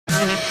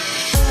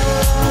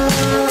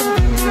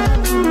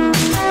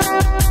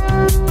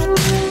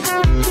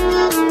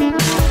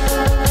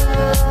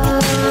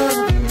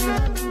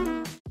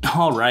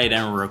Alright,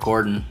 and we're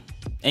recording.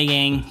 Hey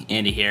gang,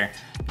 Andy here,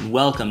 and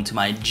welcome to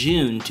my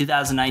June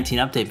 2019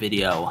 update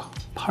video,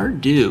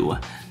 part 2.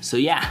 So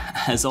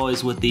yeah, as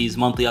always with these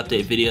monthly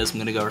update videos, I'm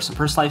gonna go over some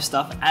personal life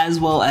stuff as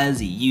well as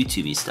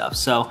YouTube stuff.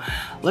 So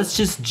let's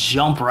just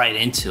jump right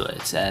into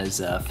it, as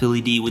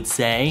Philly D would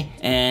say,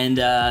 and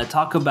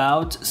talk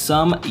about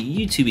some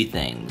YouTube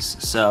things.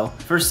 So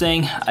first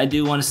thing I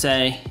do wanna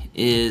say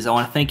is I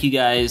wanna thank you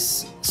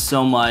guys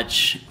so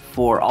much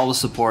for all the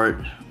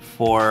support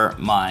for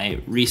my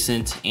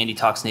recent Andy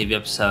Talks Navy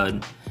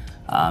episode.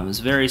 It was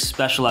a very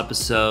special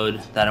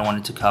episode that I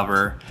wanted to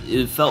cover.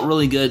 It felt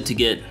really good to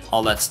get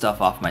all that stuff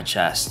off my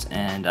chest,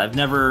 and I've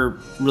never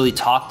really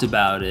talked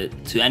about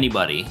it to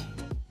anybody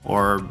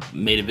or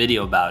made a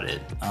video about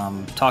it.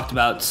 Talked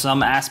about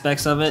some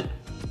aspects of it,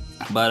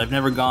 but I've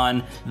never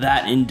gone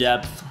that in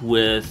depth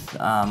with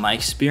my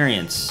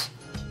experience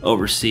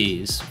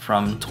overseas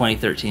from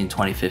 2013 to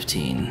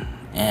 2015.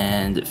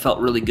 And it felt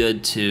really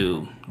good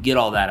to get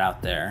all that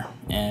out there.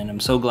 And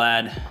I'm so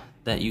glad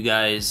that you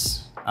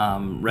guys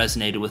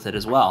resonated with it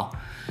as well.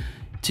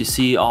 To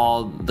see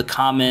all the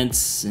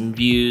comments and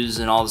views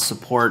and all the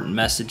support and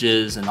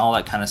messages and all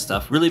that kind of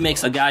stuff really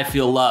makes a guy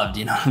feel loved,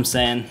 you know what I'm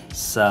saying?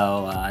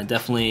 So I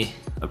definitely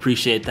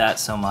appreciate that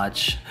so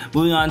much.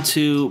 Moving on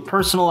to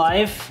personal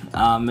life,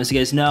 as you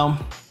guys know,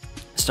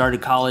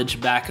 started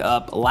college back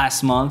up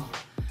last month.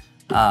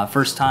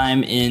 First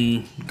time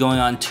in going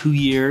on 2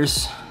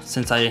 years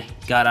since I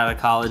got out of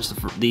college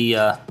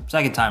the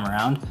second time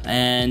around,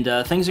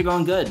 and things are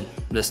going good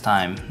this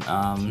time.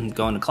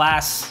 Going to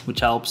class, which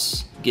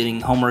helps,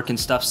 getting homework and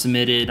stuff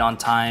submitted on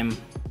time,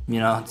 you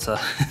know, it's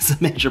a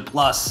major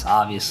plus,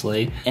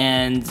 obviously.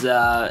 And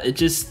it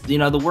just, you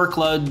know, the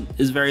workload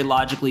is very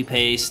logically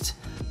paced.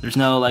 There's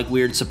no like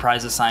weird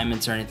surprise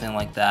assignments or anything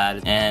like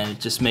that, and it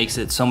just makes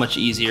it so much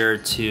easier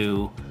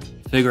to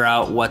figure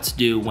out what to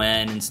do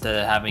when, instead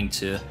of having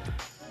to,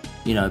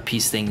 you know,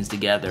 piece things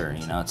together.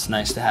 You know, it's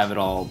nice to have it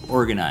all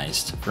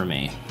organized for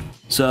me.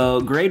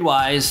 So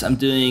grade-wise, I'm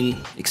doing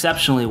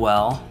exceptionally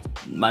well.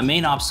 My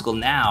main obstacle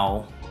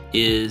now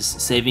is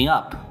saving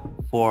up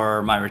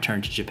for my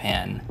return to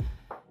Japan.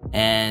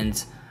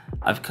 And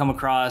I've come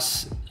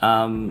across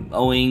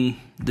owing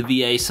the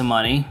VA some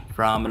money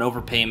from an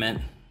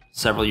overpayment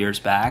several years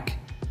back.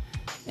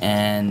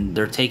 And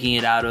they're taking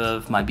it out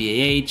of my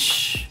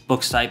BAH,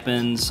 book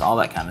stipends, all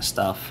that kind of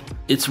stuff.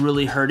 It's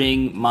really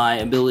hurting my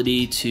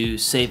ability to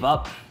save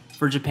up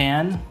for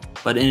Japan.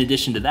 But in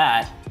addition to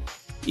that,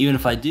 even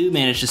if I do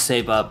manage to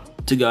save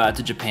up to go out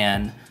to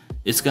Japan,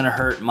 it's gonna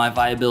hurt my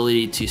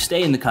viability to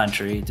stay in the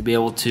country, to be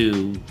able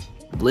to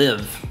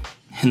live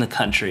in the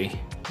country,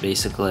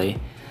 basically,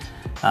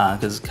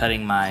 because it's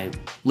cutting my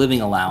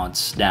living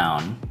allowance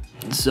down.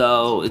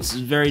 So it's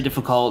very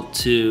difficult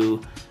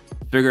to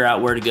figure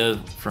out where to go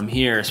from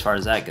here as far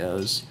as that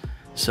goes.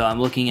 So I'm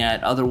looking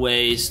at other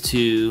ways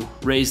to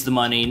raise the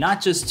money,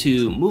 not just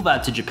to move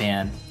out to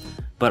Japan,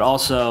 but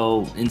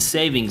also in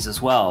savings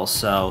as well.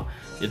 So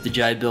if the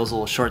GI Bill's a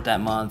little short that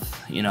month,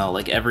 you know,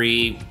 like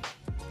every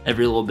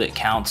little bit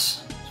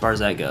counts as far as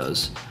that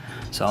goes.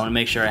 So I wanna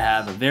make sure I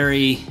have a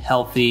very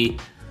healthy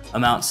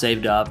amount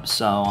saved up,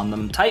 so on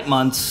them tight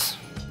months,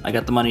 I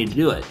got the money to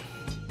do it.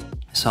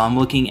 So I'm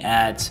looking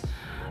at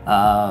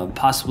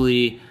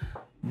possibly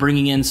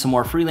bringing in some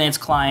more freelance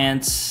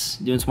clients,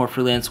 doing some more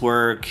freelance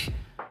work,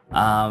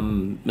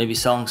 maybe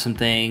selling some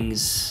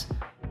things,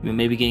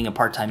 maybe getting a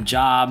part-time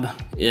job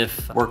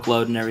if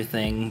workload and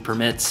everything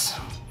permits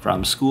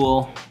from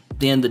school. At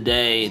the end of the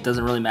day, it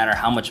doesn't really matter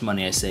how much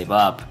money I save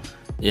up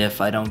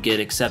if I don't get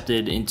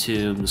accepted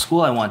into the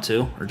school I want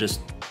to, or just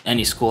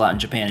any school out in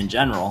Japan in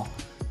general,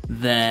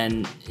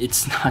 then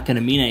it's not gonna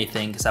mean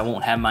anything because I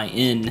won't have my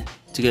in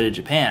to go to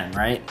Japan,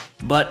 right?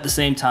 But at the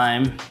same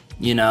time,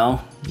 you know,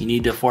 you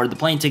need to afford the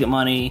plane ticket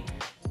money,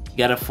 you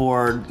gotta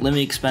afford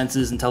living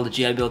expenses until the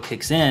GI Bill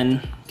kicks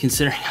in.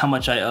 Considering how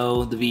much I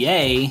owe the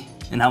VA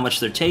and how much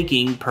they're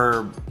taking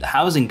per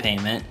housing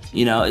payment,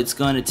 you know, it's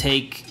going to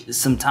take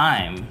some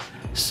time.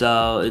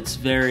 So it's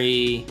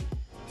very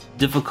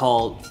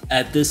difficult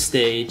at this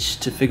stage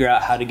to figure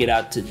out how to get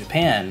out to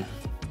Japan.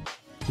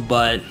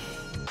 But,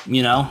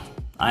 you know,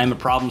 I'm a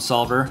problem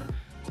solver.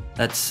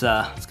 That's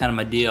kind of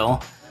my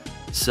deal.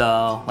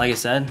 So, like I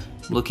said,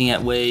 looking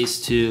at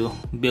ways to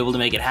be able to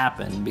make it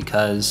happen,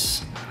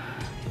 because,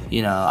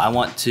 you know, I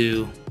want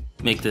to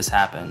make this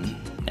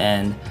happen.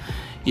 And,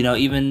 you know,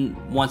 even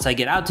once I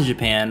get out to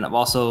Japan, I've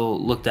also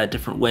looked at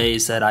different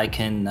ways that I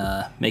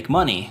can make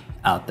money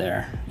out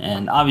there.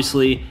 And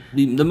obviously,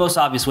 the most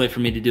obvious way for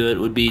me to do it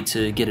would be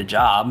to get a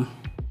job.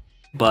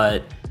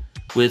 But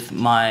with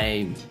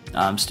my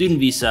student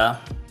visa,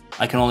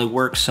 I can only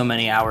work so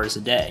many hours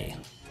a day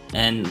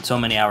and so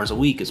many hours a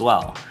week as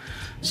well.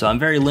 So I'm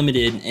very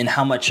limited in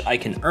how much I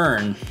can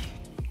earn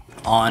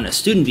on a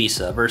student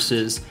visa,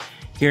 versus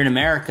here in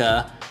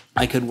America,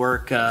 I could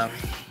work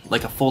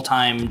like a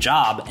full-time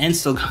job and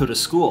still go to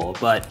school.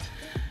 But,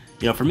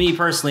 you know, for me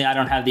personally, I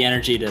don't have the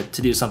energy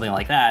to do something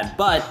like that,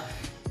 but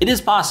it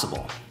is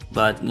possible.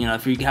 But, you know,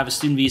 if you have a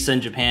student visa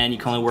in Japan, you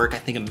can only work, I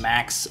think, a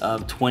max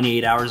of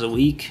 28 hours a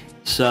week.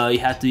 So you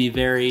have to be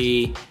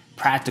very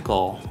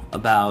practical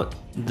about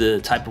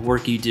the type of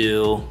work you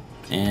do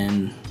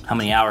and how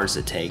many hours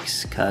it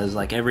takes, because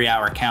like every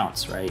hour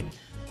counts, right?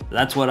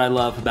 That's what I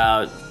love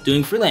about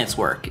doing freelance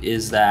work,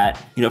 is that,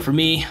 you know, for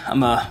me,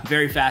 I'm a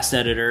very fast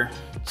editor,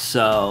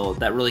 so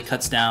that really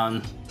cuts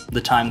down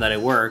the time that I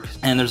work.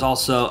 And there's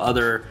also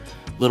other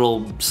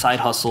little side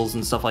hustles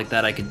and stuff like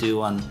that I could do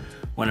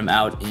when I'm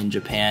out in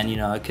Japan. You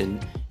know, I could,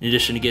 in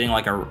addition to getting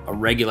like a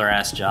regular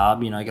ass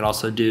job, you know, I could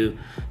also do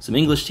some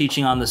English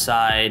teaching on the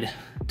side,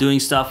 doing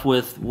stuff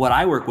with what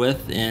I work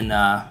with in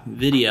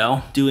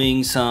video,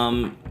 doing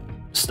some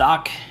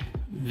stock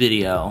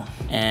video.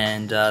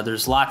 And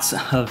there's lots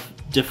of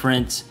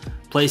different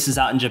places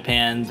out in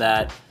Japan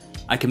that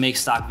I can make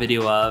stock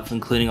video of,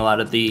 including a lot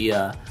of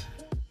the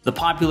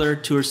popular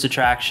tourist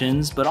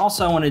attractions, but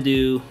also I want to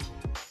do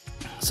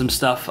some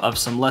stuff of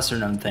some lesser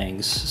known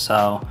things.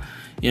 So,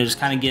 you know, just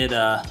kind of get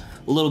a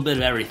little bit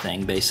of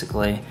everything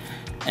basically.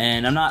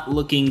 And I'm not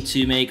looking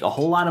to make a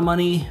whole lot of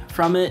money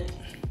from it,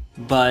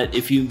 but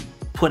if you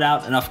put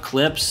out enough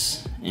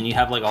clips and you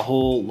have like a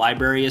whole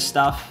library of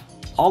stuff,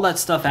 all that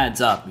stuff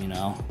adds up, you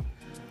know.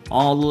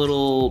 All the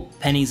little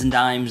pennies and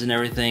dimes and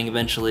everything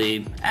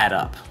eventually add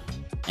up.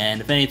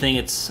 And if anything,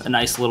 it's a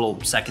nice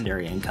little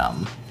secondary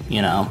income,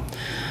 you know.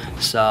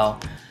 So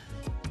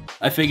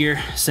I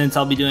figure since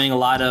I'll be doing a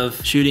lot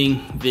of shooting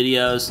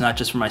videos, not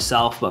just for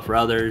myself, but for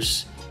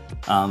others,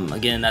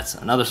 again, that's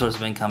another source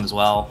of income as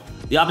well.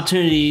 The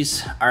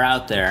opportunities are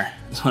out there,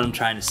 is what I'm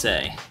trying to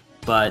say.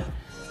 But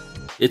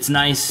it's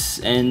nice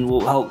and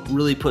will help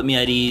really put me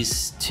at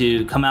ease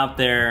to come out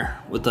there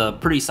with a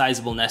pretty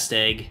sizable nest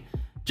egg,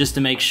 just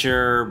to make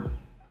sure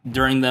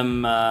during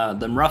them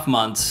rough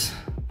months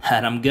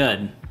that I'm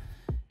good.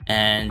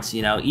 And,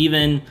 you know,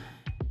 even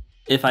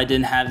if I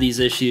didn't have these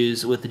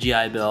issues with the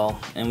GI Bill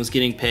and was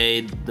getting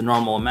paid the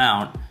normal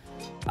amount,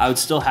 I would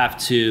still have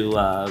to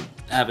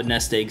have a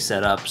nest egg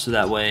set up, so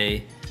that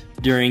way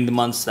during the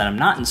months that I'm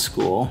not in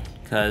school,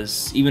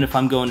 because even if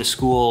I'm going to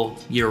school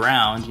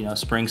year-round, you know,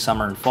 spring,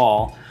 summer, and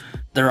fall,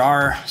 there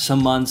are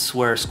some months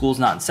where school's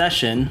not in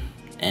session,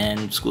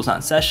 and school's not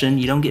in session,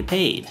 you don't get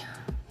paid.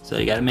 So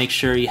you gotta make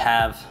sure you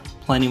have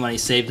plenty of money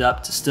saved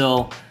up to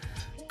still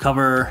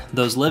cover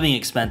those living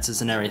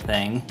expenses and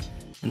everything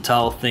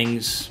until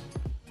things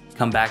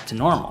come back to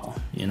normal,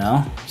 you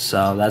know?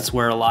 So that's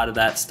where a lot of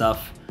that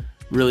stuff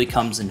really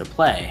comes into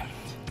play.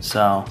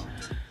 So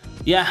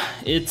yeah,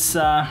 it's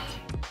not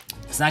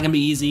gonna be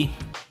easy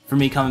for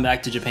me coming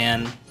back to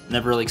Japan.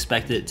 Never really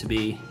expected it to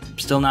be.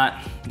 Still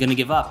not gonna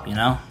give up, you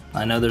know?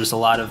 I know there's a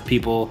lot of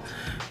people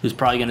who's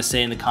probably gonna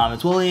say in the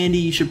comments, well, Andy,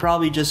 you should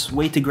probably just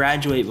wait to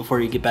graduate before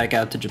you get back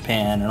out to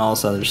Japan and all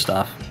this other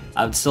stuff.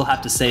 I would still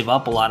have to save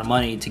up a lot of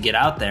money to get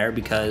out there,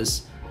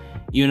 because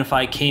even if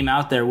I came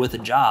out there with a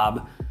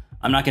job,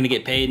 I'm not gonna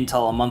get paid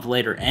until a month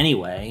later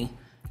anyway.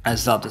 I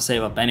still have to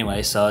save up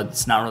anyway, so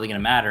it's not really gonna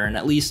matter. And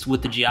at least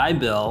with the GI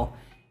Bill,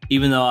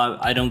 even though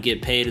I don't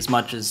get paid as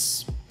much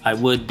as I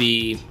would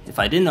be if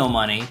I didn't owe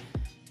money,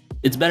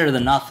 it's better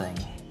than nothing.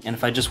 And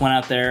if I just went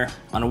out there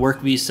on a work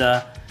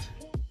visa,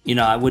 you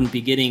know, I wouldn't be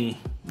getting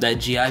that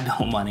GI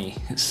Bill money.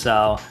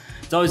 So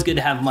it's always good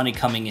to have money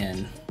coming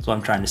in, that's what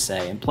I'm trying to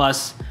say. And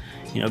plus,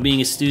 you know,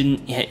 being a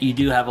student, you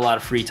do have a lot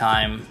of free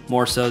time,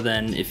 more so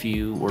than if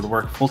you were to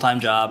work a full-time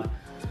job.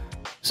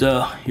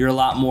 So you're a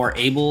lot more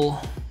able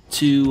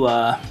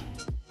to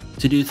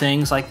do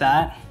things like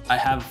that. I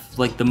have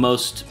like the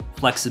most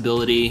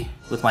flexibility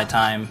with my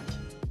time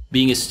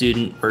being a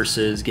student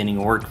versus getting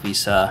a work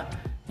visa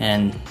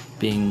and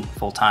being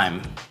full-time,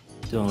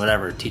 doing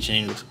whatever,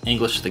 teaching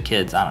English to the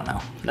kids, I don't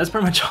know. That's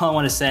pretty much all I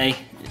want to say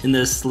in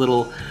this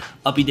little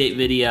update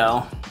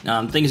video.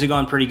 Things are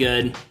going pretty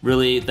good.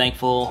 Really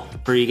thankful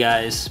for you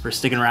guys for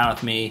sticking around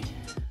with me.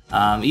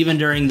 Even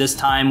during this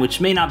time, which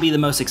may not be the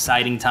most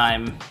exciting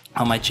time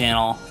on my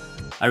channel.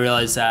 I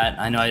realize that.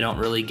 I know I don't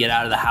really get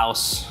out of the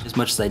house as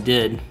much as I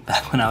did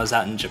back when I was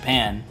out in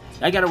Japan.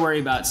 I gotta worry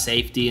about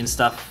safety and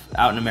stuff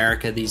out in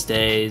America these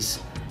days.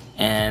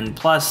 And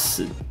plus,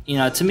 you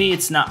know, to me,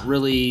 it's not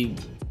really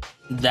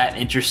that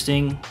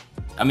interesting.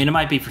 I mean, it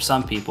might be for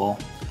some people.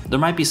 There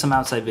might be some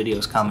outside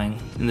videos coming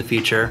in the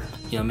future.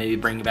 You know, maybe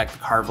bringing back the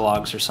car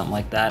vlogs or something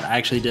like that. I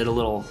actually did a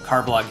little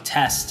car vlog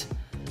test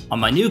on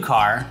my new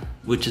car,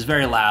 which is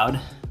very loud,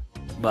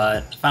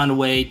 but found a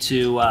way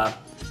to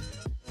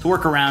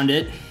work around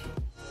it.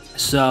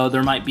 So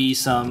there might be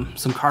some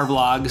car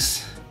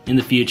vlogs in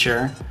the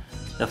future.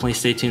 Definitely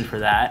stay tuned for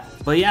that.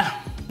 But yeah,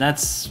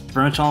 that's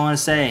pretty much all I want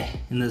to say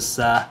in this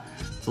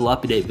little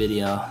update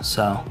video.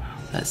 So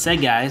that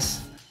said,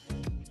 guys,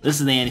 this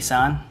is the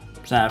Andy-san.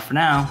 Signing out for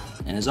now,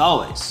 and as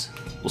always,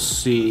 we'll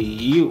see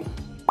you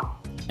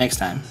next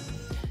time.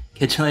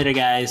 Catch you later,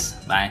 guys.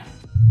 Bye.